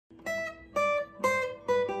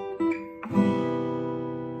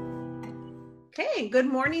Okay, good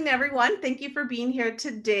morning, everyone. Thank you for being here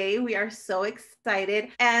today. We are so excited.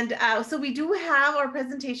 And so we do have our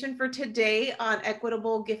presentation for today on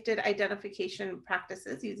equitable gifted identification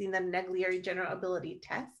practices using the Naglieri General Ability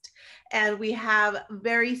Test. And we have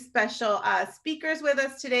very special speakers with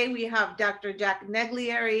us today. We have Dr. Jack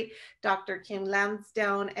Naglieri, Dr. Kim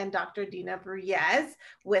Lansdowne, and Dr. Dina Brulles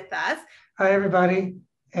with us. Hi, everybody.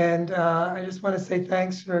 And I just want to say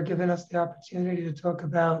thanks for giving us the opportunity to talk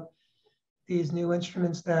about these new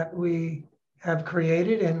instruments that we have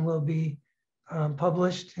created and will be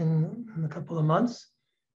published in a couple of months.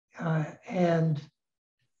 And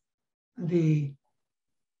the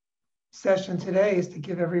session today is to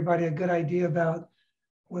give everybody a good idea about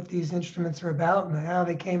what these instruments are about and how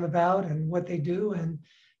they came about and what they do and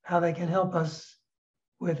how they can help us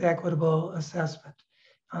with equitable assessment.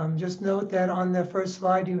 Just note that on the first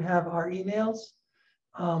slide, you have our emails.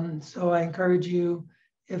 So I encourage you,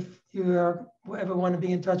 if you ever want to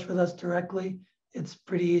be in touch with us directly, it's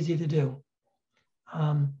pretty easy to do.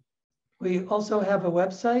 We also have a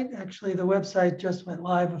website. Actually, the website just went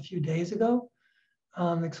live a few days ago,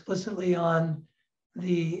 explicitly on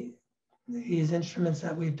these instruments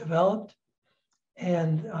that we've developed.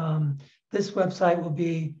 And this website will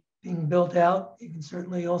be being built out. You can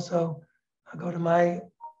certainly also go to my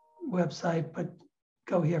website, but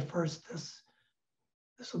go here first. This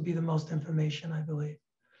will be the most information, I believe.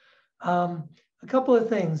 A couple of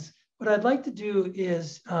things. What I'd like to do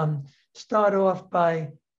is start off by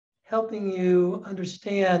helping you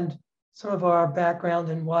understand some of our background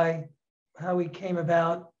and how we came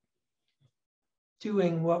about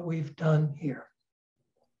doing what we've done here.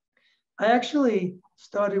 I actually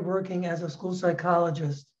started working as a school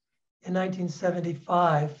psychologist in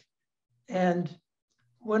 1975. And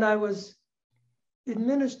when I was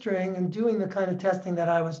administering and doing the kind of testing that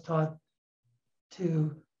I was taught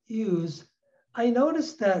to use, I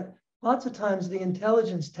noticed that lots of times the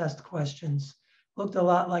intelligence test questions looked a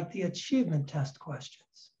lot like the achievement test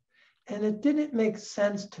questions. And it didn't make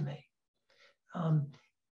sense to me.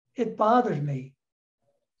 It bothered me,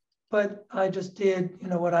 but I just did,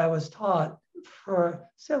 what I was taught for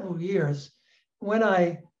several years. When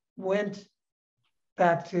I went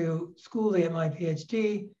back to school to get my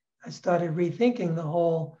PhD, I started rethinking the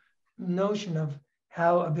whole notion of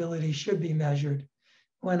how ability should be measured.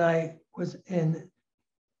 When I was in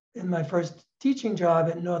my first teaching job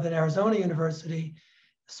at Northern Arizona University,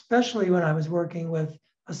 especially when I was working with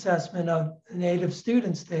assessment of Native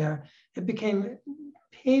students there, it became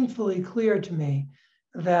painfully clear to me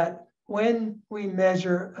that when we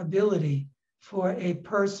measure ability for a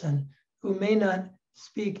person who may not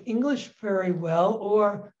speak English very well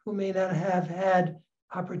or who may not have had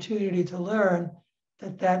opportunity to learn,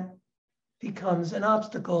 that becomes an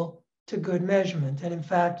obstacle to good measurement. And in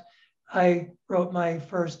fact, I wrote my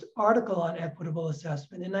first article on equitable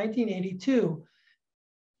assessment in 1982,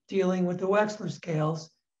 dealing with the Wechsler scales,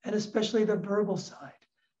 and especially the verbal side,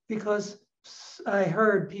 because I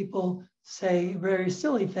heard people say very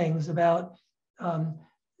silly things about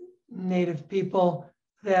Native people,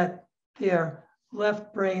 that their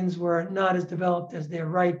left brains were not as developed as their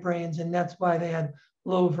right brains, and that's why they had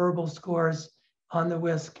low verbal scores on the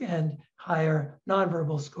WISC and higher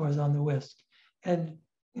nonverbal scores on the WISC. And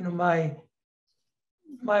my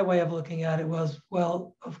way of looking at it was,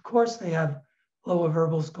 well, of course they have lower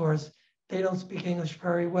verbal scores. They don't speak English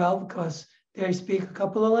very well because they speak a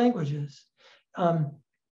couple of languages. When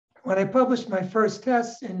I published my first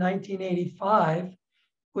test in 1985,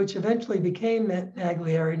 which eventually became the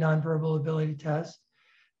Naglieri Nonverbal Ability Test,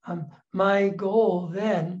 my goal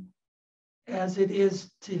then, as it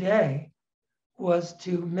is today, was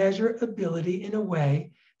to measure ability in a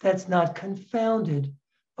way that's not confounded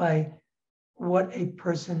by what a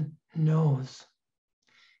person knows.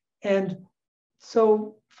 And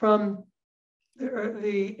so during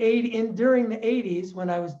the 80s, when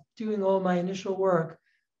I was doing all my initial work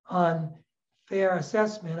on fair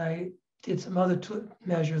assessment, I did some other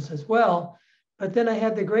measures as well. But then I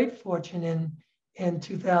had the great fortune in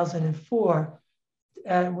 2004,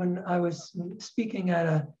 when I was speaking at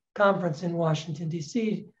a conference in Washington,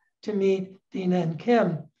 D.C., to meet Dina and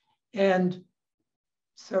Kim. And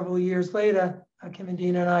several years later, Kim and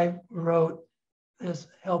Dina and I wrote this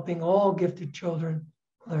Helping All Gifted Children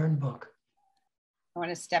Learn book. I want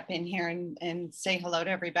to step in here and say hello to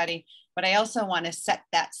everybody, but I also want to set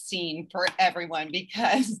that scene for everyone,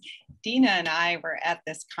 because Dina and I were at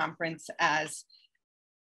this conference as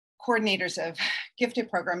coordinators of gifted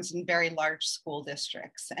programs in very large school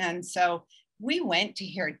districts. And so we went to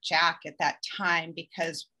hear Jack at that time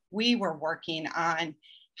because we were working on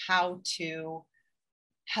how to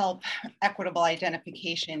help equitable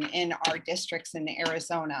identification in our districts in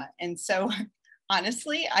Arizona. And so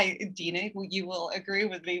honestly, Dina, you will agree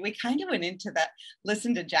with me. We kind of went into that,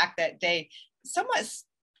 listened to Jack that day, somewhat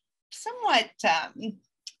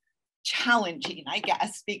challenging, I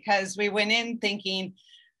guess, because we went in thinking,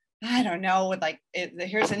 I don't know, like,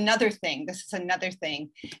 here's another thing. This is another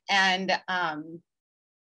thing. And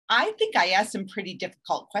I think I asked some pretty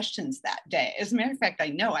difficult questions that day. As a matter of fact, I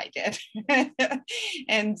know I did.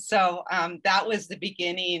 And so that was the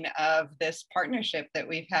beginning of this partnership that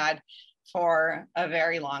we've had for a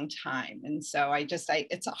very long time. And so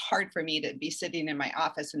it's hard for me to be sitting in my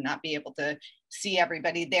office and not be able to see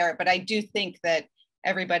everybody there. But I do think that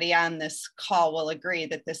everybody on this call will agree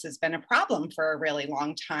that this has been a problem for a really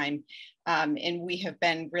long time. And we have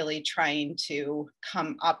been really trying to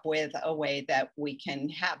come up with a way that we can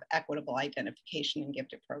have equitable identification in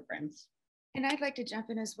gifted programs. And I'd like to jump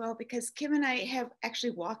in as well, because Kim and I have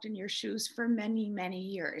actually walked in your shoes for many, many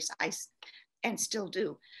years. And still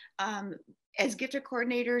do. As gifted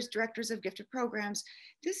coordinators, directors of gifted programs,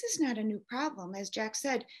 this is not a new problem. As Jack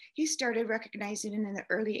said, he started recognizing it in the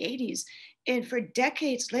early 80s. And for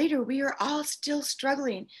decades later, we are all still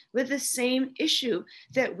struggling with the same issue,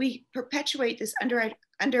 that we perpetuate this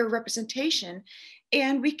underrepresentation,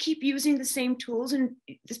 and we keep using the same tools and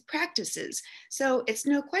practices. So it's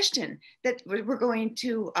no question that we're going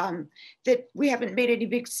to, that we haven't made any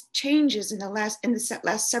big changes in the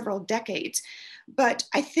last several decades. But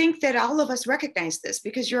I think that all of us recognize this,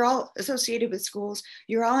 because you're all associated with schools,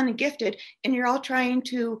 you're all in a gifted, and you're all trying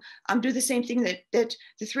to do the same thing that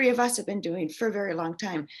the three of us have been doing for a very long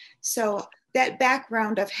time. So that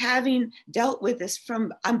background of having dealt with this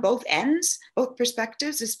from on both ends, both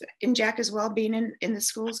perspectives, and Jack as well being in the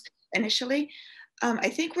schools initially, I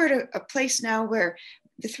think we're at a place now where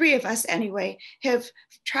the three of us anyway have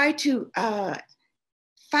tried to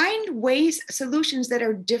find solutions that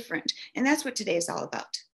are different. And that's what today is all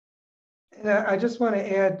about. And I just want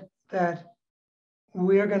to add that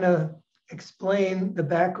we're going to explain the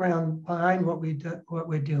background behind what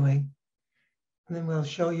we're doing. And then we'll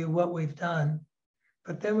show you what we've done.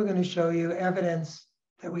 But then we're going to show you evidence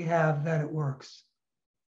that we have that it works.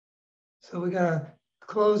 So we're going to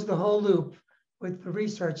close the whole loop with the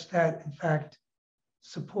research that, in fact,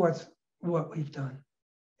 supports what we've done.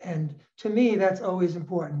 And to me, that's always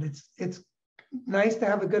important. It's nice to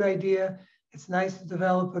have a good idea. It's nice to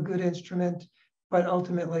develop a good instrument, but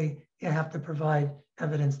ultimately you have to provide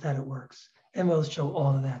evidence that it works. And we'll show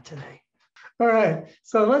all of that today. All right,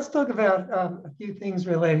 so let's talk about a few things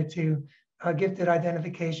related to gifted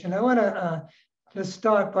identification. I want to just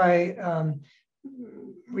start by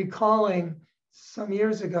recalling some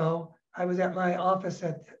years ago, I was at my office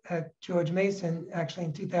at George Mason, actually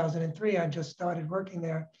in 2003. I just started working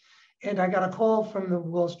there. And I got a call from the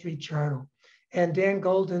Wall Street Journal. And Dan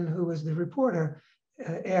Golden, who was the reporter,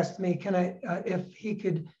 asked me,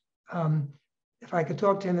 if I could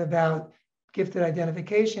talk to him about gifted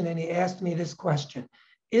identification. And he asked me this question: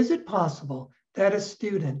 is it possible that a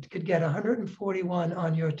student could get 141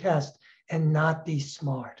 on your test and not be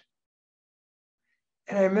smart?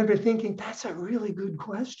 And I remember thinking, that's a really good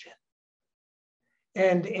question.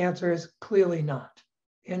 And the answer is clearly not.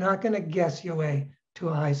 You're not going to guess your way to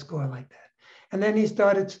a high score like that. And then he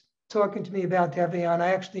started talking to me about Devion.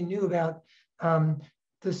 I actually knew about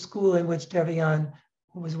the school in which Devion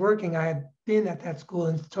was working. I had been at that school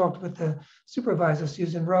and talked with the supervisor,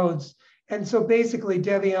 Susan Rhodes. And so basically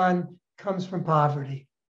Devion comes from poverty.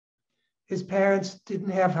 His parents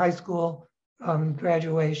didn't have high school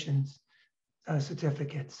graduations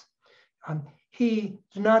certificates. He's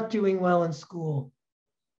not doing well in school.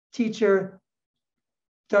 Teacher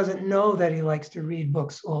doesn't know that he likes to read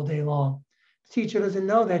books all day long. Teacher doesn't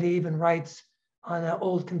know that he even writes on an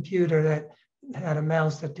old computer that had a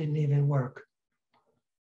mouse that didn't even work.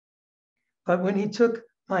 But when he took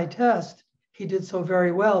my test, he did so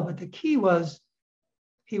very well. But the key was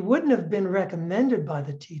he wouldn't have been recommended by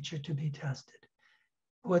the teacher to be tested.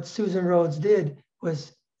 What Susan Rhodes did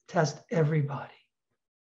was test everybody.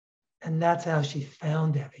 And that's how she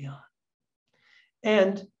found Devion.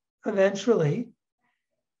 And eventually,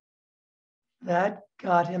 that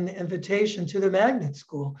got him the invitation to the magnet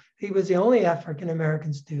school. He was the only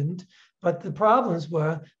African-American student, but the problems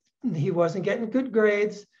were he wasn't getting good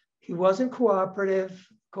grades. He wasn't cooperative,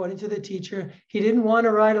 according to the teacher. He didn't want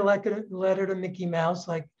to write a letter to Mickey Mouse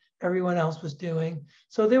like everyone else was doing.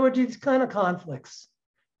 So there were these kind of conflicts.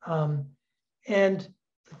 And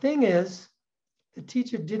the thing is, the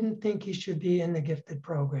teacher didn't think he should be in the gifted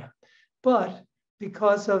program. But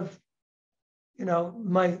because of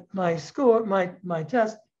my score, my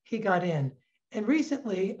test, he got in. And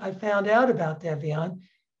recently I found out about Devion.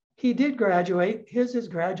 He did graduate. Here's his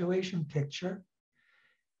graduation picture.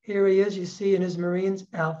 Here he is, you see, in his Marine's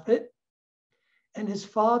outfit. And his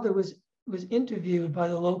father was interviewed by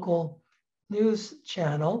the local news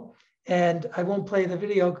channel. And I won't play the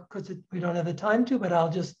video because we don't have the time to, but I'll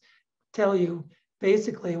just tell you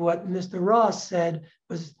basically what Mr. Ross said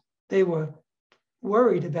was they were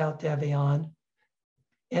worried about Devion,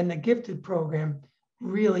 and the gifted program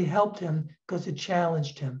really helped him because it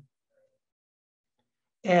challenged him.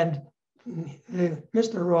 And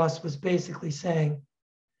Mr. Ross was basically saying,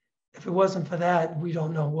 if it wasn't for that, we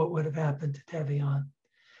don't know what would have happened to Devion.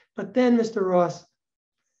 But then Mr. Ross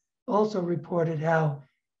also reported how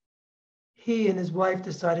he and his wife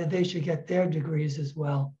decided they should get their degrees as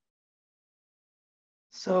well.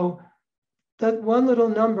 So that one little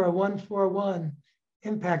number, 141,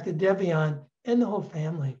 impacted Devion and the whole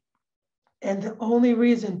family. And the only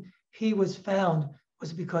reason he was found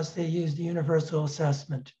was because they used the universal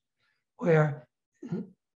assessment, where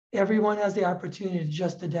everyone has the opportunity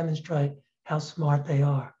just to demonstrate how smart they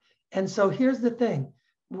are. And so here's the thing.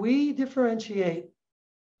 We differentiate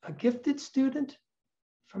a gifted student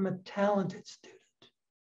from a talented student.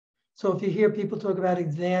 So if you hear people talk about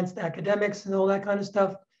advanced academics and all that kind of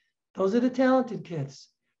stuff, those are the talented kids.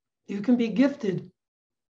 You can be gifted,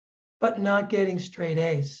 but not getting straight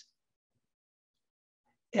A's.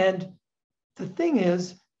 And the thing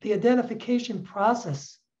is, the identification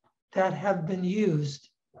process that have been used,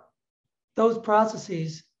 those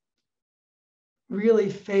processes really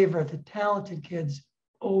favor the talented kids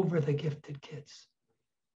over the gifted kids.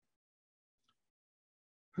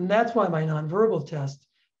 And that's why my nonverbal test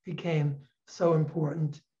became so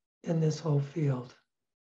important in this whole field.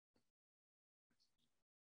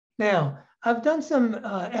 Now, I've done some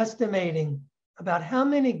estimating about how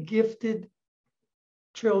many gifted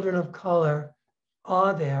children of color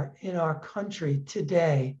are there in our country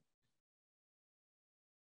today.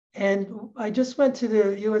 And I just went to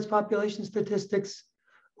the US population statistics,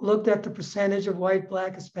 looked at the percentage of white,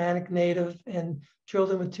 Black, Hispanic, Native, and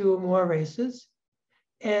children with 2 or more races.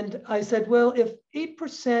 And I said, well, if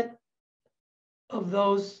 8% of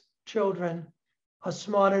those children are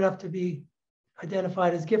smart enough to be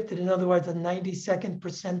identified as gifted, in other words, a 92nd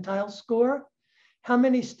percentile score, how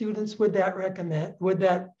many students would that recommend? Would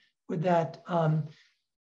that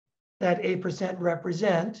 8%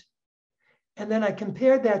 represent? And then I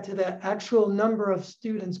compared that to the actual number of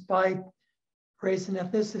students by race and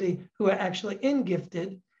ethnicity who are actually in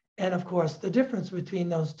gifted, and of course the difference between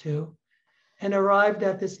those two, and arrived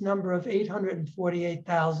at this number of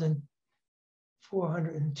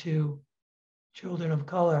 848,402 children of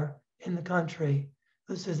color in the country.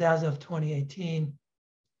 This is as of 2018,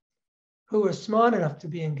 who were smart enough to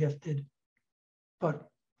be in gifted, but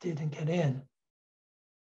didn't get in.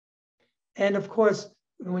 And of course,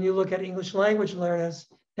 when you look at English language learners,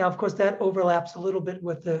 now of course that overlaps a little bit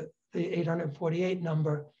with the 848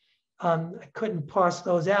 number. I couldn't parse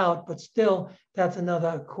those out, but still that's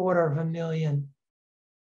another 250,000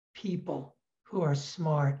 people who are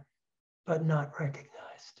smart, but not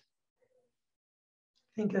recognized.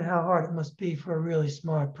 Think of how hard it must be for a really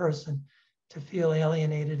smart person to feel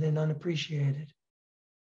alienated and unappreciated.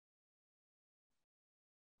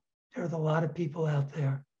 There's a lot of people out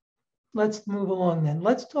there. Let's move along then.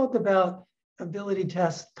 Let's talk about ability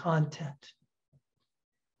test content.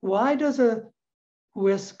 Why does a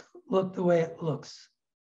whisk look the way it looks?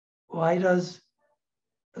 Why does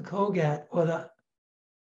the Kogat or the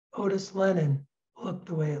Otis Lennon look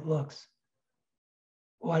the way it looks?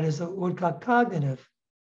 Why does the Woodcock Cognitive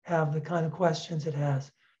have the kind of questions it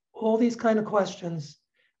has? All these kind of questions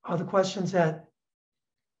are the questions that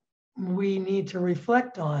we need to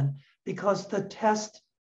reflect on, because the test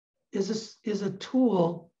is a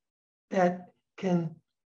tool that can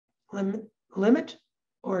limit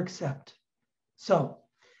or accept. So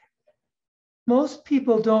most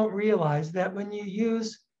people don't realize that when you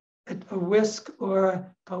use a whisk or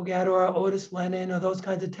a Kogat or a Otis Lennon or those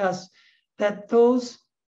kinds of tests, that those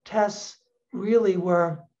tests really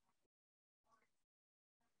were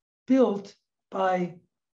built by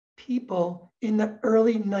people in the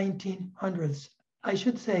early 1900s. I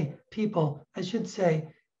should say people, I should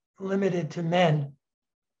say limited to men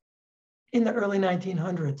in the early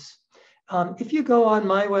 1900s. If you go on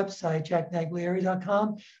my website,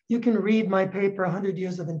 jacknaglieri.com, you can read my paper, 100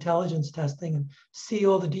 Years of Intelligence Testing, and see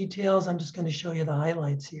all the details. I'm just going to show you the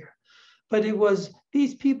highlights here. But it was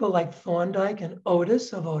these people like Thorndike and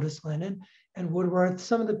Otis of Otis Lennon and Woodworth,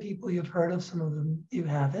 some of the people you've heard of, some of them you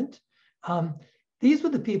haven't. These were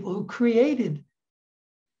the people who created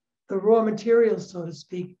the raw materials, so to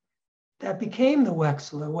speak, that became the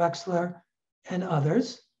Wexler and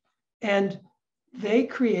others. And they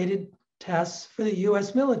created tests for the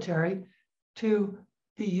US military to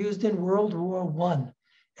be used in World War I.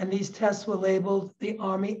 And these tests were labeled the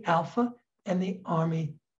Army Alpha and the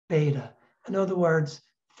Army Beta. In other words,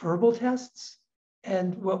 verbal tests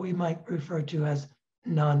and what we might refer to as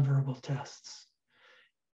nonverbal tests.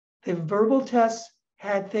 The verbal tests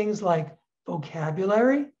had things like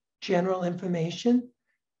vocabulary, general information,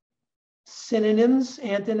 synonyms,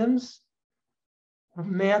 antonyms,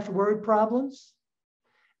 math word problems.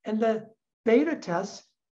 And the beta tests,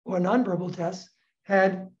 or nonverbal tests,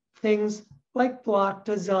 had things like block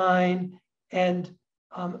design and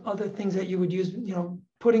other things that you would use,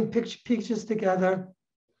 putting pictures together,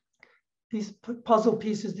 these puzzle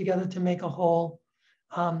pieces together to make a whole.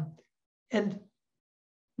 And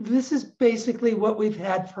this is basically what we've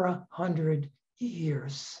had for 100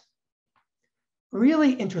 years.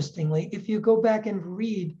 Really interestingly, if you go back and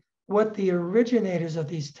read what the originators of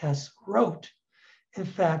these tests wrote, in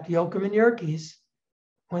fact, Yoakum and Yerkes,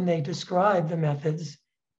 when they described the methods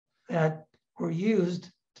that were used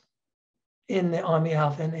in the Army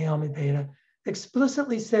Alpha and the Army Beta,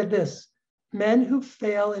 explicitly said this: men who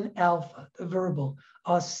fail in Alpha, the verbal,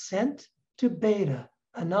 are sent to Beta,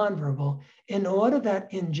 a nonverbal, in order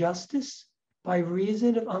that injustice by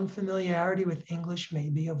reason of unfamiliarity with English may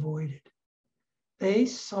be avoided. They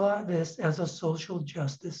saw this as a social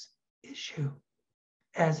justice issue,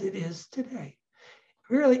 as it is today.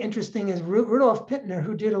 Really interesting is Rudolf Pittner,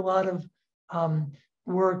 who did a lot of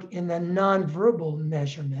work in the nonverbal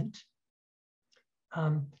measurement,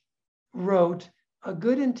 wrote, a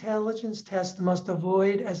good intelligence test must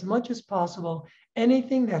avoid as much as possible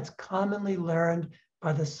anything that's commonly learned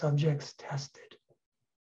by the subjects tested.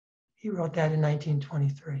 He wrote that in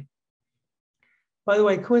 1923. By the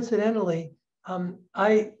way, coincidentally,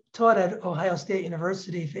 I taught at Ohio State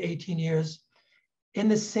University for 18 years in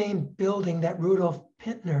the same building that Rudolf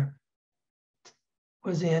Pittner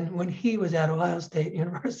was in when he was at Ohio State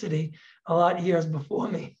University a lot of years before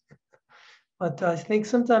me. But I think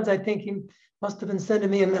sometimes he must have been sending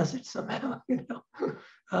me a message somehow,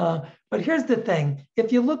 But here's the thing.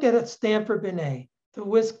 If you look at it, Stanford Binet, the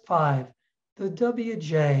WISC-5, the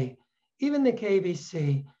WJ, even the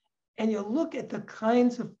KBC, and you look at the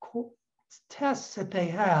kinds of tests that they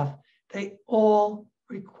have, they all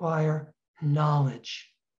require knowledge.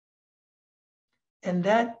 And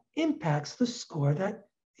that impacts the score that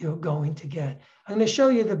you're going to get. I'm going to show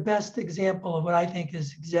you the best example of what I think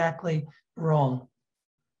is exactly wrong.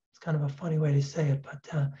 It's kind of a funny way to say it,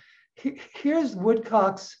 but here's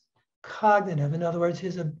Woodcock's cognitive, in other words,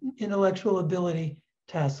 his intellectual ability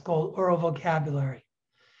test called oral vocabulary.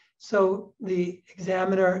 So the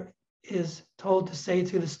examiner is told to say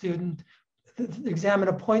to the student, the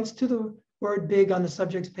examiner points to the word big on the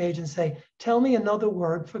subject's page and say, tell me another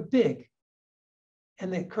word for big.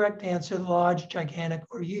 And the correct answer, large, gigantic,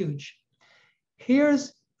 or huge.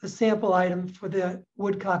 Here's the sample item for the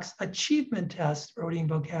Woodcock's achievement test, reading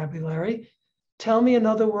vocabulary. Tell me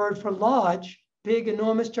another word for large, big,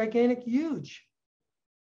 enormous, gigantic, huge.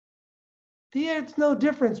 There's no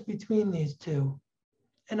difference between these two.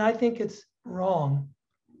 And I think it's wrong.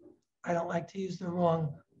 I don't like to use the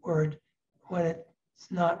wrong word when it's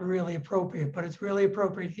not really appropriate, but it's really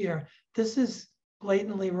appropriate here. This is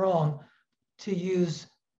blatantly wrong to use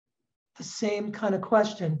the same kind of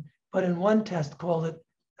question, but in one test call it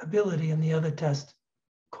ability and the other test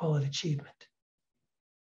call it achievement.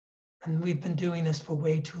 And we've been doing this for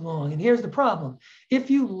way too long. And here's the problem. If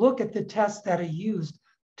you look at the tests that are used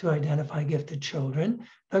to identify gifted children,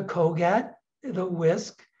 the COGAT, the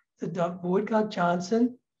WISC, the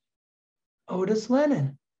Woodcock-Johnson, Otis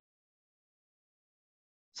Lennon.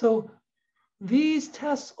 So these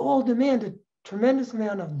tests all demand a tremendous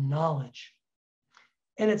amount of knowledge.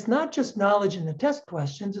 And it's not just knowledge in the test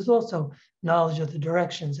questions, it's also knowledge of the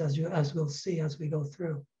directions, as we'll see as we go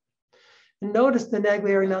through. And notice the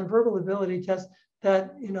Naglieri Nonverbal Ability Test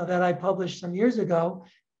that I published some years ago.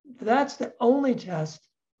 That's the only test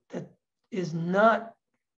that is not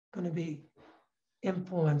going to be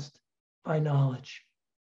influenced by knowledge.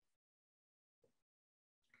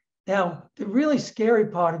 Now, the really scary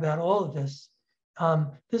part about all of this,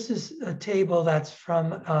 this is a table that's from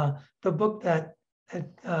the book that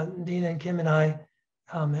Dina and Kim and I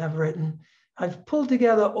have written. I've pulled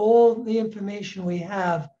together all the information we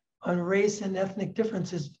have on race and ethnic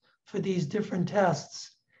differences for these different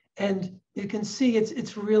tests. And you can see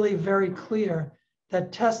it's really very clear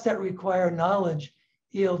that tests that require knowledge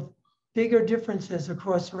yield bigger differences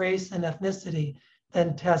across race and ethnicity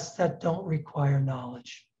than tests that don't require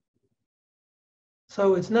knowledge.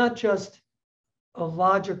 So it's not just a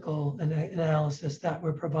logical analysis that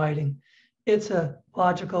we're providing. It's a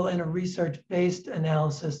logical and a research-based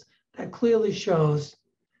analysis that clearly shows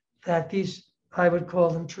that these, I would call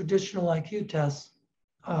them traditional IQ tests,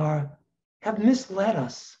 have misled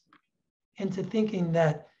us into thinking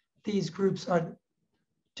that these groups are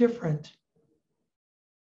different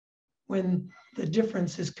when the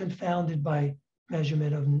difference is confounded by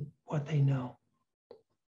measurement of what they know.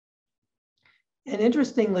 And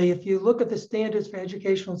interestingly, if you look at the standards for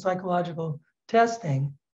educational and psychological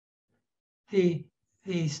testing, the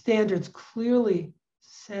standards clearly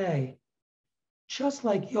say, just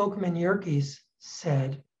like Yoakum and Yerkes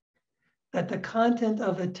said, that the content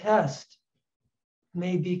of a test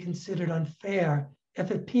may be considered unfair if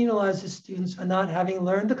it penalizes students for not having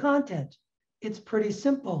learned the content. It's pretty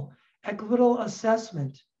simple. Equitable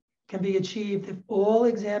assessment can be achieved if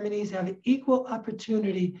all examinees have an equal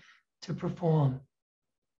opportunity to perform,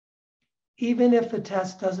 even if the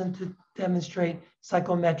test doesn't demonstrate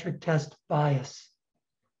psychometric test bias.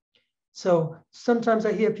 So sometimes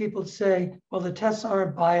I hear people say, well, the tests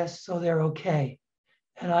aren't biased, so they're okay.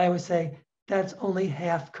 And I always say, that's only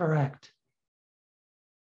half correct.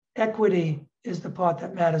 Equity is the part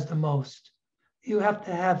that matters the most. You have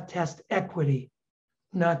to have test equity,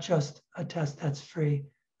 not just a test that's free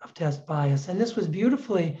of test bias. And this was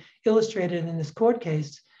beautifully illustrated in this court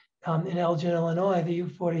case in Elgin, Illinois, the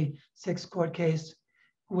U46 court case,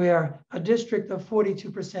 where a district of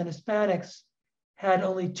 42% Hispanics had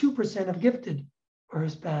only 2% of gifted were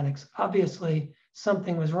Hispanics. Obviously,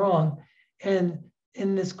 something was wrong. And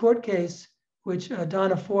in this court case, which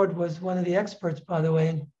Donna Ford was one of the experts, by the way,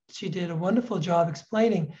 and she did a wonderful job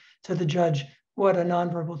explaining to the judge what a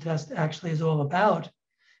nonverbal test actually is all about.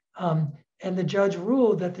 And the judge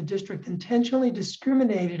ruled that the district intentionally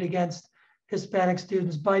discriminated against Hispanic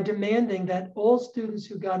students by demanding that all students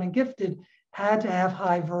who got in gifted had to have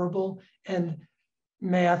high verbal and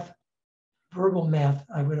verbal math,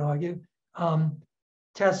 I would argue,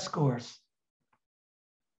 test scores.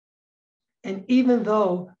 And even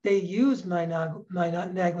though they used my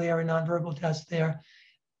Naglieri nonverbal test there,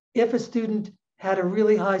 if a student had a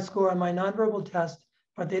really high score on my nonverbal test,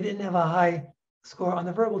 but they didn't have a high score on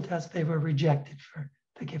the verbal test, they were rejected for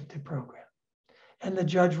the gifted program. And the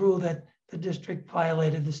judge ruled that the district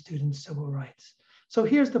violated the student's civil rights. So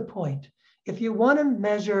here's the point. If you want to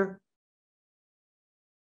measure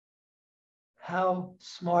how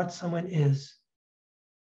smart someone is,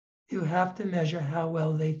 you have to measure how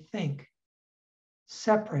well they think,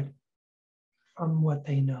 separate from what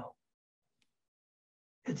they know.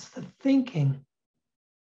 It's the thinking.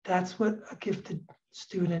 That's what a gifted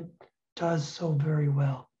student does so very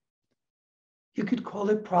well. You could call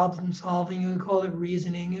it problem solving, you could call it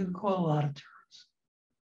reasoning, you could call it a lot of terms.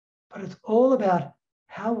 But it's all about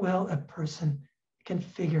how well a person can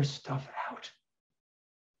figure stuff out.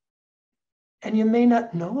 And you may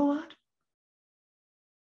not know a lot,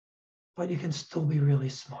 but you can still be really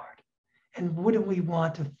smart. And wouldn't we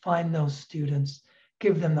want to find those students,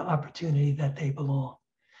 give them the opportunity that they belong?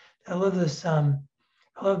 I love this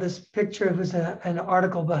picture. It was an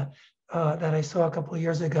article that I saw a couple of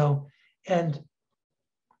years ago, and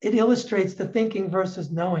it illustrates the thinking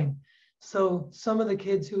versus knowing. So some of the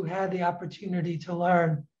kids who had the opportunity to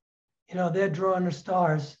learn, they're drawing the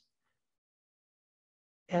stars,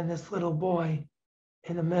 and this little boy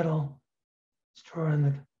in the middle is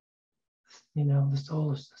drawing the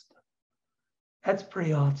solar system. That's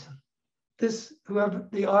pretty awesome.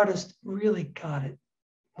 The artist really got it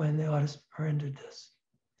when the artist rendered this.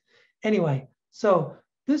 Anyway, so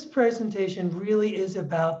this presentation really is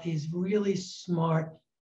about these really smart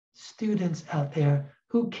students out there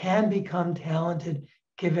who can become talented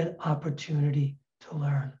given opportunity to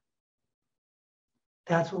learn.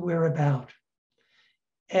 That's what we're about.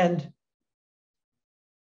 And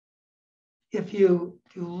if you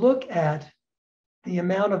look at the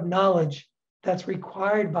amount of knowledge that's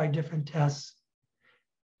required by different tests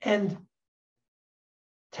and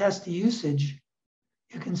test usage,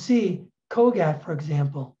 you can see COGAT, for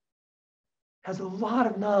example, has a lot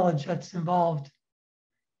of knowledge that's involved.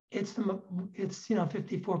 It's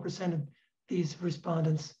 54% of these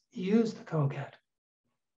respondents use the COGAT.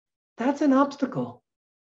 That's an obstacle.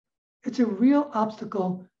 It's a real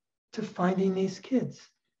obstacle to finding these kids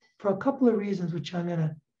for a couple of reasons, which I'm going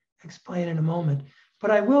to explain in a moment.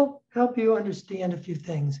 But I will help you understand a few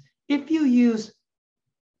things. If you use,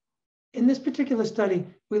 in this particular study,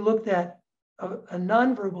 we looked at a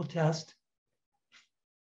nonverbal test.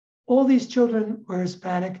 All these children were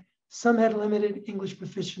Hispanic. Some had limited English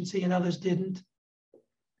proficiency and others didn't.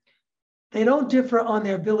 They don't differ on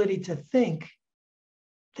their ability to think,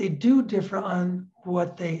 they do differ on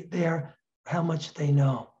what how much they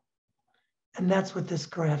know. And that's what this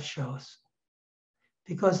graph shows.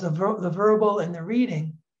 Because the verbal and the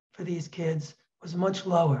reading for these kids was much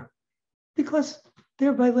lower because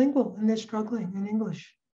they're bilingual and they're struggling in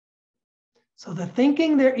English. So the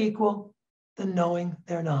thinking they're equal, the knowing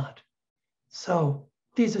they're not. So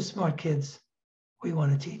these are smart kids. We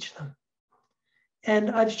want to teach them.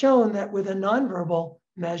 And I've shown that with a nonverbal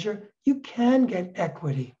measure, you can get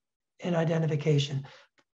equity in identification.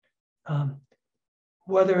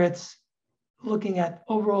 Whether it's looking at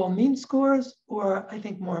overall mean scores, or I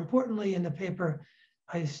think more importantly in the paper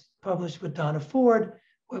I published with Donna Ford,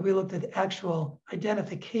 where we looked at actual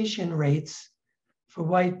identification rates for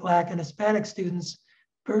white, Black, and Hispanic students,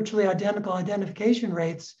 virtually identical identification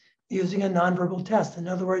rates using a nonverbal test. In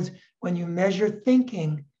other words, when you measure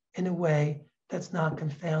thinking in a way that's not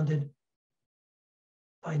confounded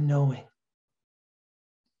by knowing.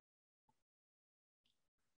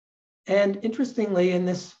 And interestingly, in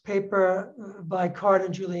this paper by Card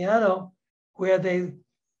and Giuliano, where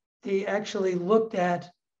they actually looked at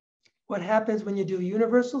what happens when you do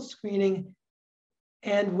universal screening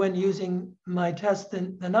and when using my test, the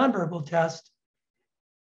nonverbal test,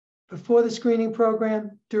 before the screening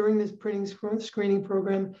program, during this screening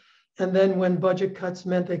program, and then when budget cuts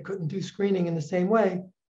meant they couldn't do screening in the same way,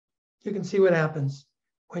 you can see what happens.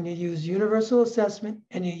 When you use universal assessment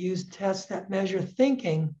and you use tests that measure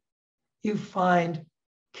thinking, you find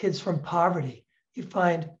kids from poverty. You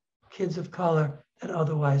find kids of color that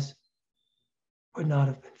otherwise would not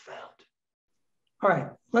have been found. All right,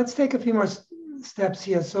 let's take a few more steps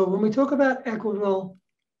here. So when we talk about equitable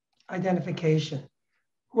identification,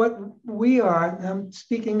 what we are, and I'm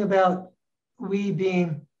speaking about we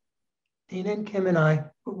being Dina and Kim and I,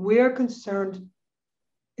 what we are concerned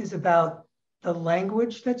is about the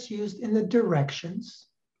language that's used in the directions,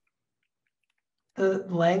 the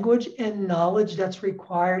language and knowledge that's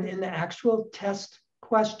required in the actual test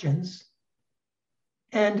questions,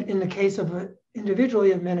 and in the case of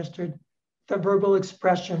individually administered, the verbal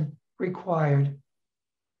expression required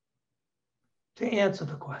to answer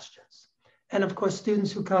the questions. And of course,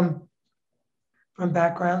 students who come from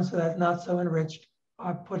backgrounds that are not so enriched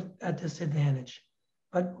are put at disadvantage.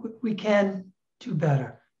 But we can do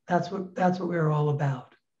better. That's what we're all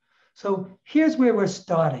about. So here's where we're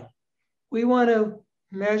starting. We want to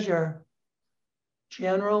measure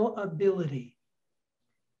general ability.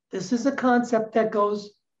 This is a concept that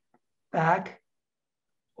goes back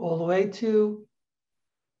all the way to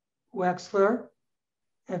Wechsler.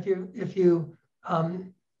 If you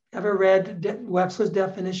ever read Wechsler's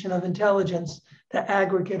definition of intelligence, the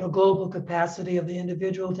aggregate or global capacity of the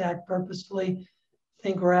individual to act purposefully,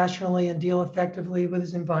 think rationally, and deal effectively with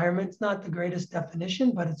his environment. It's not the greatest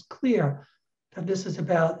definition, but it's clear that this is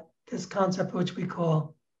about this concept which we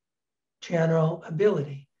call general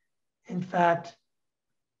ability. In fact,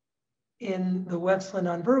 in the Wechsler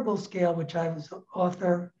nonverbal scale, which I was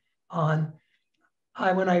author on,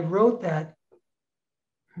 when I wrote that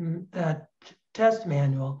test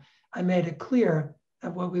manual, I made it clear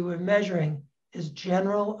that what we were measuring is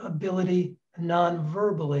general ability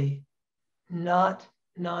non-verbally, not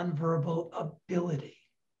nonverbal ability.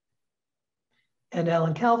 And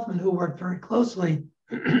Alan Kaufman, who worked very closely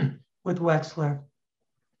with Wechsler,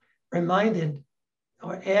 reminded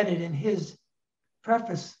or added in his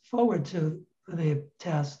preface forward to the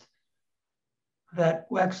test that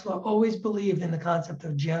Wechsler always believed in the concept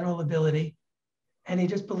of general ability, and he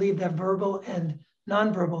just believed that verbal and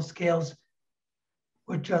nonverbal scales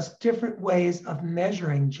were just different ways of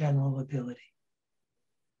measuring general ability.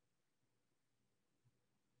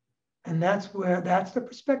 And that's the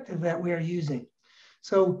perspective that we're using.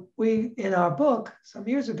 So we, in our book some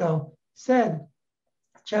years ago, said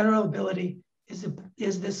general ability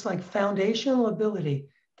is this like foundational ability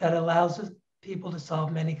that allows people to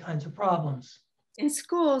solve many kinds of problems. In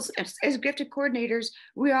schools, as gifted coordinators,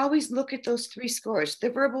 we always look at those three scores: the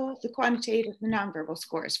verbal, the quantitative, the nonverbal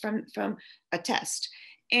scores from a test.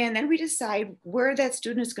 And then we decide where that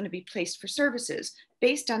student is going to be placed for services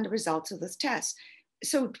based on the results of this test.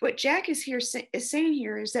 So what Jack is saying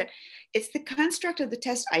here is that it's the construct of the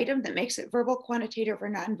test item that makes it verbal, quantitative, or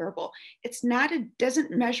nonverbal. It's not, it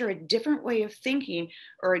doesn't measure a different way of thinking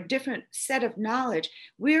or a different set of knowledge.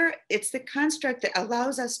 It's the construct that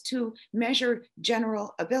allows us to measure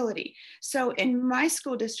general ability. So in my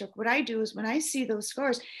school district, what I do is when I see those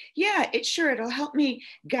scores, yeah, it'll help me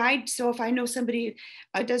guide. So if I know somebody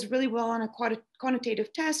does really well on a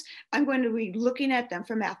quantitative test, I'm going to be looking at them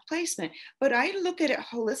for math placement. But I look at it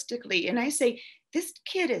holistically and I say, this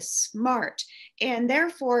kid is smart, and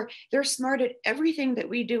therefore they're smart at everything that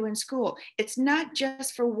we do in school. It's not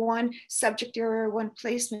just for one subject area or one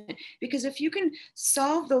placement, because if you can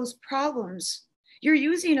solve those problems, you're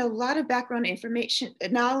using a lot of background information,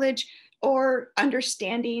 knowledge, or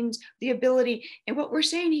understandings, the ability. And what we're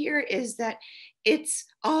saying here is that it's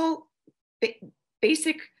all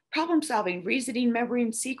basic problem solving, reasoning, memory,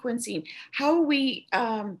 and sequencing, how we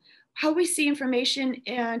see information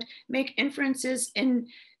and make inferences and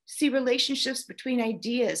see relationships between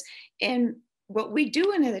ideas. And what we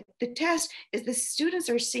do in the test is the students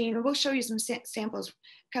are seeing, and we'll show you some samples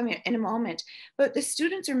coming in a moment, but the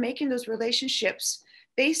students are making those relationships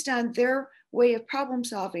based on their way of problem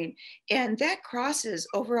solving, and that crosses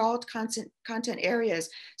overall content areas.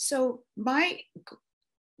 So my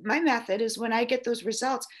method is, when I get those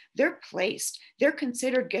results, they're placed, they're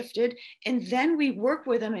considered gifted, and then we work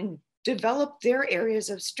with them and develop their areas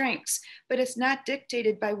of strengths. But it's not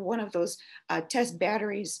dictated by one of those test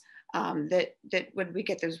batteries that when we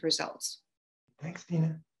get those results. Thanks,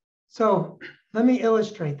 Dina. So let me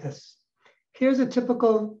illustrate this. Here's a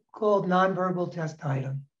typical called nonverbal test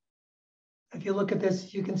item. If you look at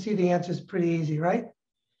this, you can see the answer is pretty easy, right?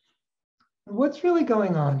 What's really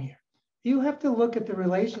going on here? You have to look at the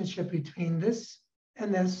relationship between this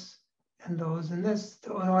and this and those and this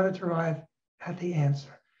in order to arrive at the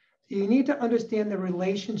answer. So you need to understand the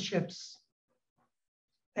relationships.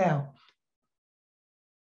 Now,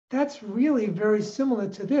 that's really very similar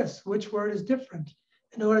to this. Which word is different?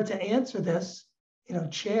 In order to answer this,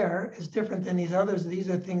 chair is different than these others. These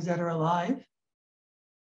are things that are alive,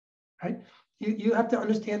 right? You have to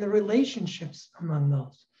understand the relationships among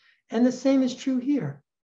those. And the same is true here.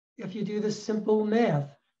 If you do this simple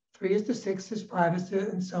math, 3 is to 6 is 5 is to,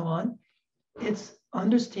 and so on, it's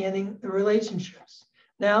understanding the relationships.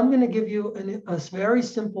 Now I'm going to give you a very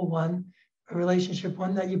simple one, a relationship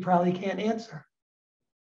one that you probably can't answer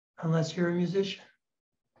unless you're a musician.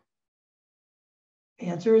 The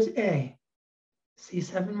answer is A.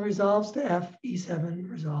 C7 resolves to F, E7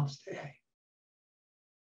 resolves to A.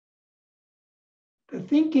 The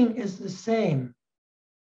thinking is the same.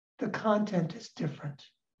 The content is different.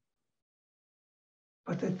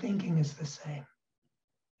 But the thinking is the same.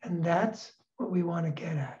 And that's what we want to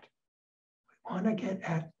get at. We want to get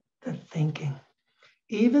at the thinking.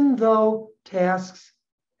 Even though tasks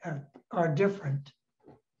are different,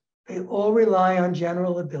 they all rely on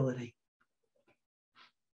general ability.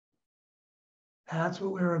 That's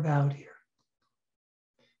what we're about here.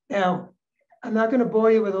 Now, I'm not going to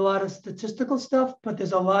bore you with a lot of statistical stuff, but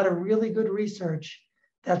there's a lot of really good research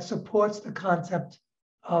that supports the concept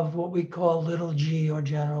of what we call little g, or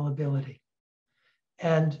general ability.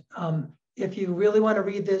 And if you really want to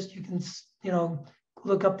read this, you can,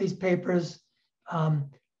 look up these papers,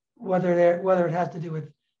 whether it has to do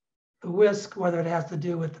with the whisk, whether it has to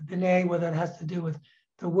do with the Binet, whether it has to do with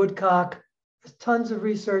the woodcock. There's tons of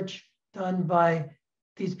research done by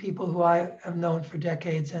these people who I have known for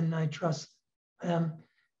decades, and I trust them.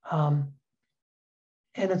 And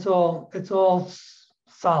it's all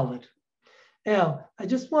solid. Now, I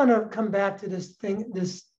just want to come back to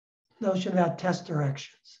this notion about test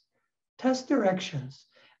directions. Test directions.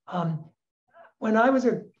 When I was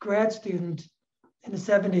a grad student in the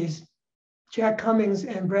 70s, Jack Cummings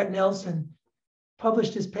and Brett Nelson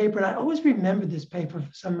published this paper, and I always remembered this paper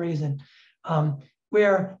for some reason,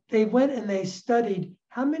 where they went and they studied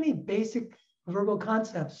how many basic verbal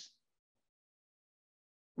concepts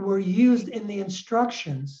were used in the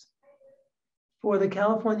instructions for the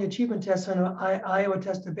California Achievement Test and Iowa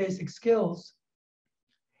Test of Basic Skills.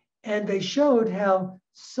 And they showed how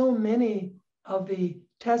so many of the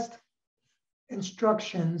test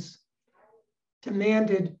instructions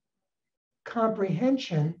demanded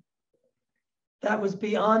comprehension that was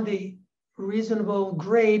beyond the reasonable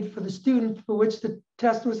grade for the student for which the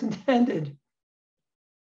test was intended.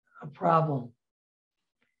 A problem.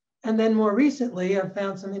 And then more recently, I've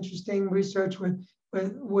found some interesting research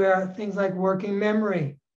where things like working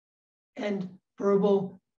memory and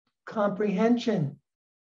verbal comprehension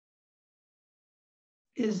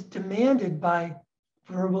is demanded by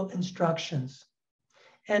verbal instructions.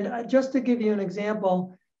 And just to give you an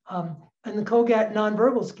example, in the Kogat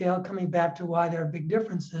nonverbal scale, coming back to why there are big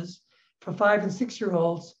differences, for 5 and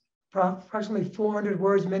 6-year-olds, approximately 400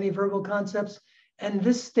 words, many verbal concepts, and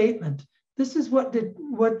this statement. This is what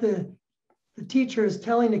the teacher is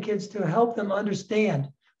telling the kids to help them understand.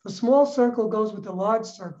 The small circle goes with the large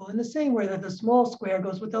circle in the same way that the small square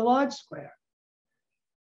goes with the large square.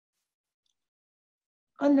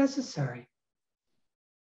 Unnecessary.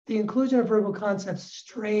 The inclusion of verbal concepts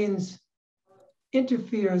strains,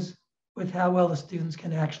 interferes with how well the students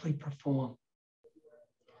can actually perform.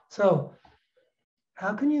 So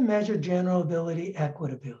how can you measure general ability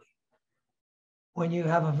equitably? When you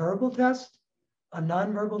have a verbal test, a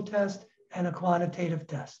nonverbal test, and a quantitative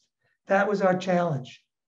test. That was our challenge.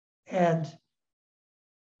 And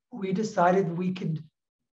we decided we could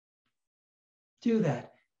do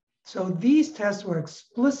that. So these tests were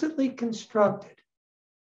explicitly constructed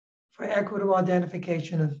for equitable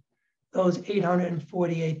identification of those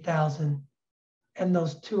 848,000 and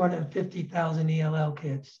those 250,000 ELL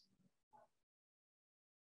kids.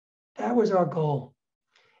 That was our goal.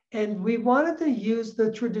 And we wanted to use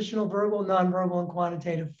the traditional verbal, nonverbal, and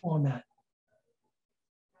quantitative format.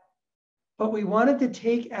 But we wanted to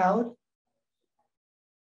take out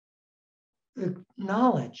the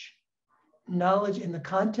knowledge in the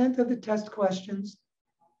content of the test questions,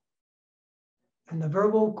 and the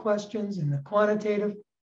verbal questions, and the quantitative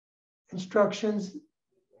instructions.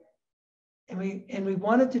 And we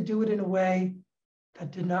wanted to do it in a way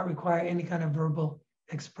that did not require any kind of verbal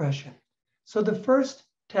expression. So the first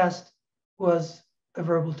test was the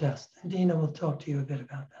verbal test. And Dina will talk to you a bit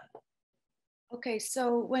about that. Okay,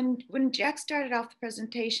 so when Jack started off the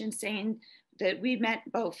presentation saying that we met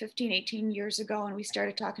about 15, 18 years ago and we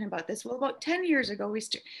started talking about this, well, about 10 years ago,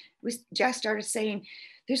 Jack started saying,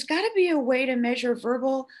 there's got to be a way to measure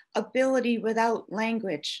verbal ability without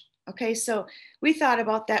language. Okay, so we thought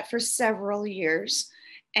about that for several years.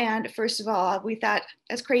 And first of all, we thought,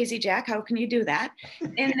 that's crazy, Jack, how can you do that?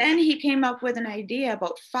 And then he came up with an idea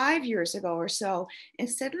about 5 years ago or so and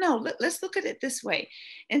said, no, let's look at it this way.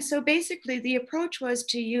 And so basically the approach was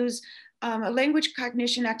to use a language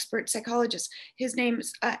cognition expert psychologist. His name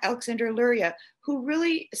is Alexander Luria, who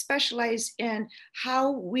really specialized in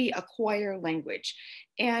how we acquire language.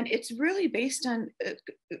 And it's really based on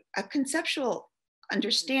a conceptual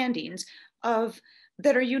understandings of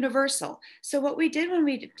that are universal. So what we did when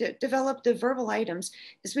we developed the verbal items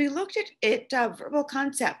is we looked at verbal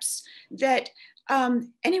concepts that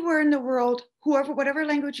anywhere in the world, whatever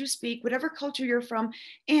language you speak, whatever culture you're from,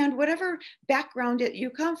 and whatever background you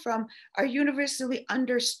come from are universally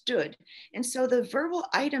understood. And so the verbal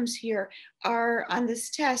items here are on this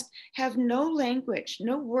test have no language,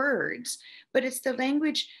 no words, but it's the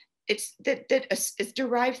language that is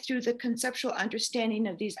derived through the conceptual understanding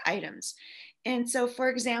of these items. And so, for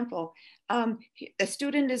example, a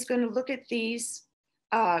student is going to look at these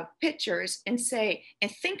pictures and say,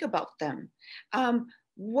 and think about them.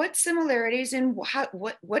 What similarities and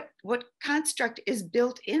what construct is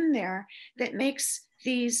built in there that makes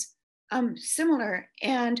these similar?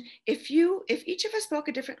 And if each of us spoke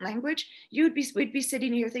a different language, we'd be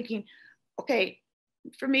sitting here thinking, okay,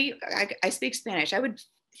 for me, I speak Spanish. I would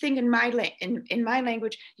think in my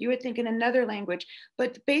language, you would think in another language,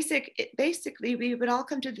 but basically we would all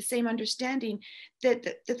come to the same understanding that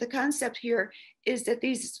the concept here is that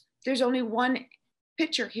there's only one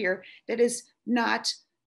picture here that is not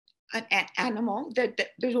an animal, that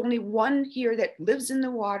there's only one here that lives in the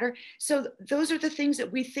water. So those are the things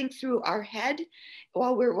that we think through our head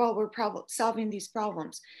while we're solving these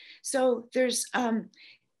problems. So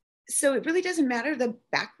so it really doesn't matter the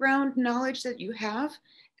background knowledge that you have,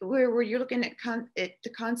 where you're looking at the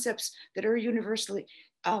concepts that are universally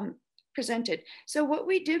presented. So what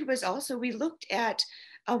we did was also we looked at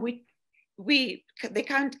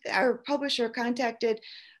our publisher contacted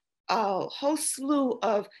a whole slew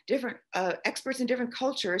of different experts in different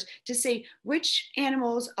cultures to say which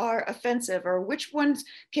animals are offensive or which ones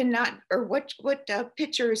cannot, or what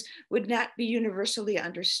pictures would not be universally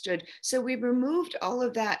understood. So we removed all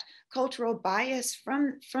of that cultural bias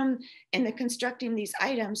from in the constructing these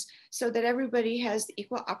items so that everybody has the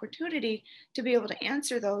equal opportunity to be able to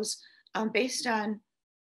answer those based on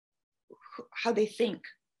how they think,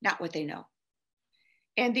 not what they know.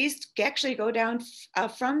 And these actually go down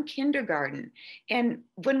from kindergarten. And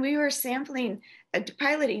when we were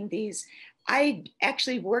piloting these, I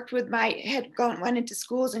actually went into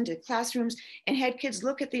schools, into classrooms, and had kids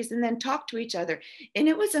look at these and then talk to each other. And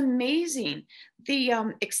it was amazing,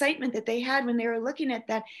 the excitement that they had when they were looking at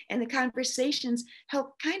that, and the conversations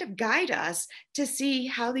helped kind of guide us to see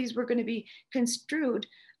how these were going to be construed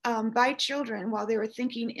by children while they were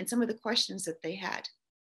thinking in some of the questions that they had.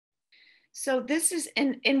 So this is,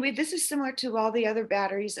 this is similar to all the other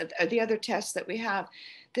batteries of the other tests that we have.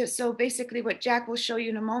 So basically what Jack will show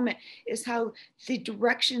you in a moment is how the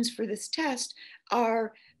directions for this test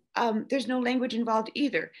are, there's no language involved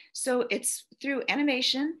either. So it's through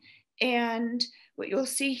animation And what you'll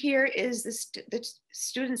see here is the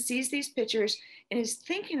student sees these pictures and is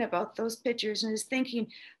thinking about those pictures and is thinking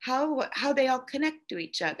how they all connect to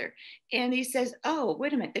each other. And he says, oh,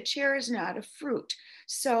 wait a minute, the chair is not a fruit.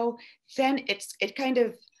 So then it kind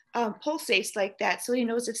of pulsates like that, so he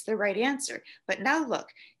knows it's the right answer. But now look,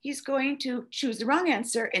 he's going to choose the wrong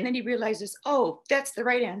answer, and then he realizes, oh, that's the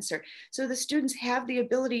right answer. So the students have the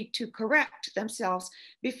ability to correct themselves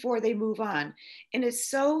before they move on. And it's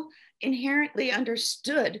so inherently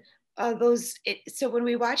understood. So when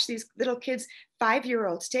we watch these little kids,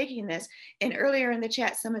 5-year-olds taking this, and earlier in the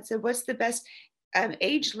chat, someone said, what's the best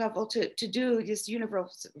age level to do this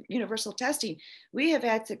universal testing? We have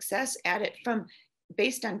had success at it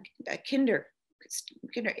based on kinder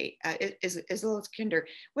as little as kinder,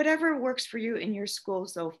 whatever works for you in your school.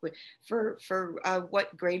 So for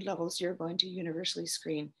what grade levels you're going to universally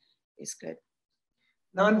screen is good.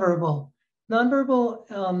 Nonverbal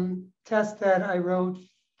test that I wrote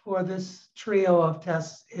for this trio of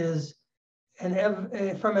tests is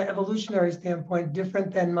from an evolutionary standpoint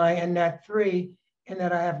different than my NNAT3, in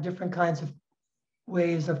that I have different kinds of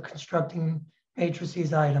ways of constructing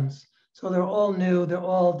matrices items. So they're all new, they're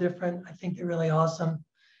all different. I think they're really awesome.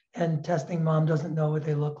 And testing mom doesn't know what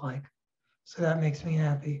they look like. So that makes me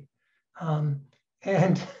happy.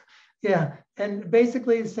 And yeah, and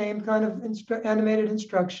basically the same kind of animated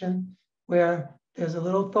instruction where there's a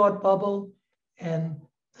little thought bubble, and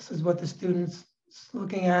this is what the student's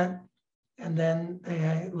looking at. And then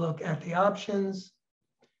they look at the options,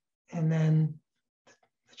 and then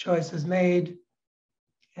the choice is made,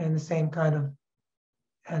 and the same kind of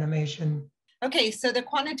animation. Okay, so the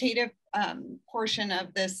quantitative portion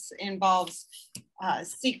of this involves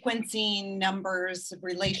sequencing, numbers,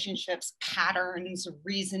 relationships, patterns,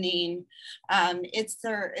 reasoning. It's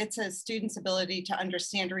a student's ability to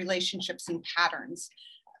understand relationships and patterns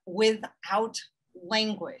without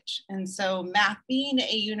language. And so math being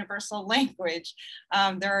a universal language,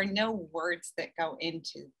 there are no words that go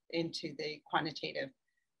into the quantitative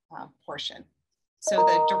portion. So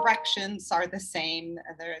the directions are the same.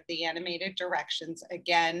 They're the animated directions.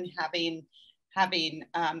 Again, having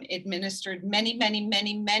administered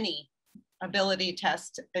many ability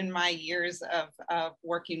tests in my years of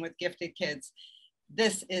working with gifted kids,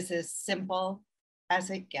 this is as simple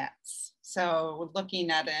as it gets. So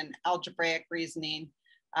looking at an algebraic reasoning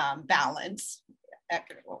balance,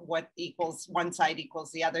 what equals one side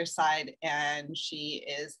equals the other side, and she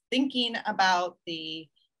is thinking about the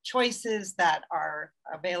choices that are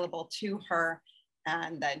available to her,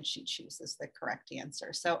 and then she chooses the correct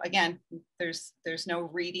answer. So again, there's no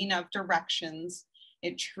reading of directions.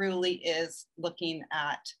 It truly is looking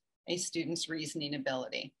at a student's reasoning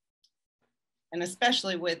ability, and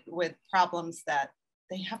especially with problems that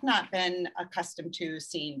they have not been accustomed to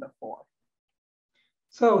seeing before.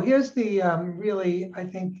 So here's the really, I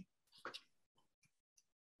think,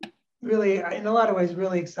 really, in a lot of ways,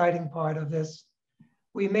 really exciting part of this.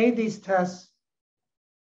 We made these tests,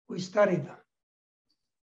 we studied them.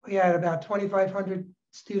 We had about 2,500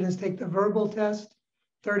 students take the verbal test,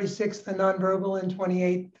 36 the nonverbal, and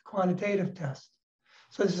 28 the quantitative test.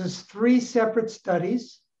 So this is 3 separate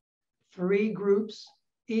studies, 3 groups.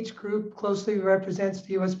 Each group closely represents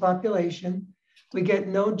the US population. We get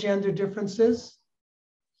no gender differences,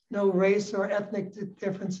 no race or ethnic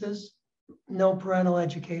differences, no parental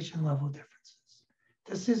education level differences.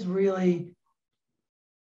 This is really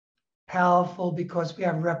powerful because we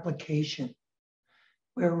have replication.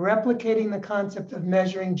 We're replicating the concept of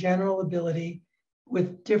measuring general ability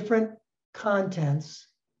with different contents,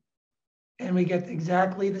 and we get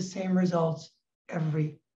exactly the same results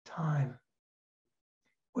every time.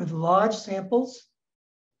 With large samples.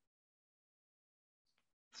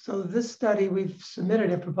 So this study, we've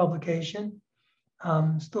submitted it for publication.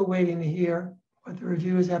 Still waiting to hear what the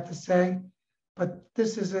reviewers have to say, but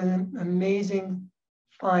this is an amazing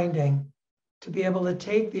finding to be able to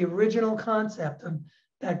take the original concept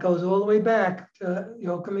that goes all the way back to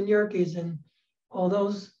Joachim and Yerkes and all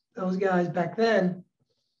those guys back then,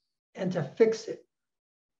 and to fix it.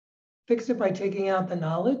 Fix it by taking out the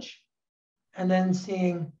knowledge and then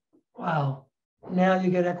seeing, wow, now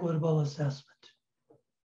you get equitable assessment.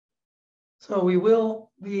 So we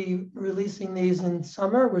will be releasing these in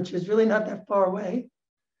summer, which is really not that far away.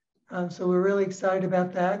 So we're really excited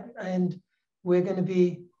about that. And we're going to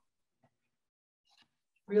be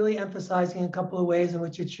really emphasizing a couple of ways in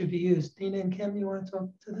which it should be used. Dina and Kim, you want to talk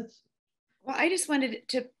to this? Well, I just wanted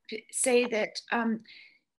to say that,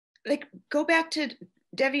 go back to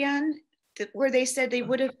Devian, where they said they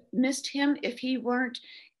would have missed him if he weren't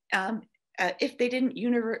if they didn't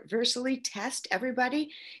universally test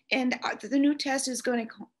everybody. And the new test is going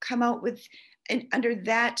to come out with, and under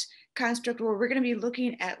that construct, where we're going to be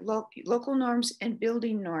looking at local norms and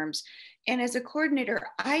building norms. And as a coordinator,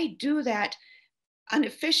 I do that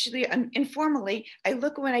unofficially, informally. I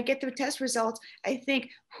look, when I get the test results, I think,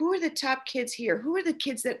 who are the top kids here? Who are the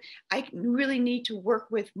kids that I really need to work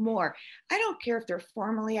with more? I don't care if they're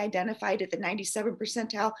formally identified at the 97th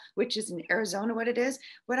percentile, which is in Arizona what it is,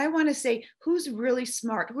 but I want to say, who's really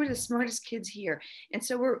smart? Who are the smartest kids here? And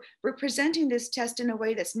so we're presenting this test in a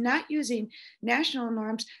way that's not using national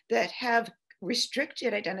norms that have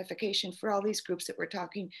restricted identification for all these groups that we're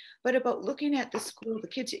talking, but about looking at the school, the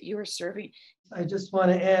kids that you are serving. I just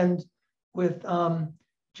want to end with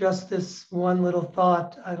just this one little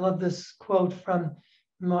thought. I love this quote from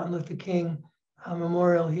Martin Luther King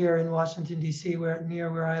Memorial here in Washington, D.C.,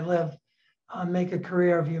 near where I live. Make a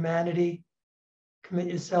career of humanity. Commit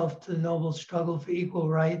yourself to the noble struggle for equal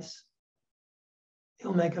rights.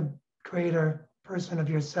 You'll make a greater person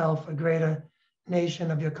of yourself, a greater nation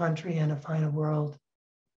of your country, and a finer world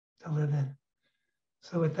to live in.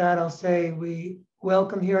 So with that, I'll say we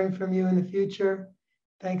welcome hearing from you in the future.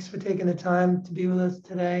 Thanks for taking the time to be with us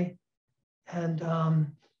today. And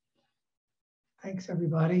thanks,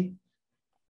 everybody.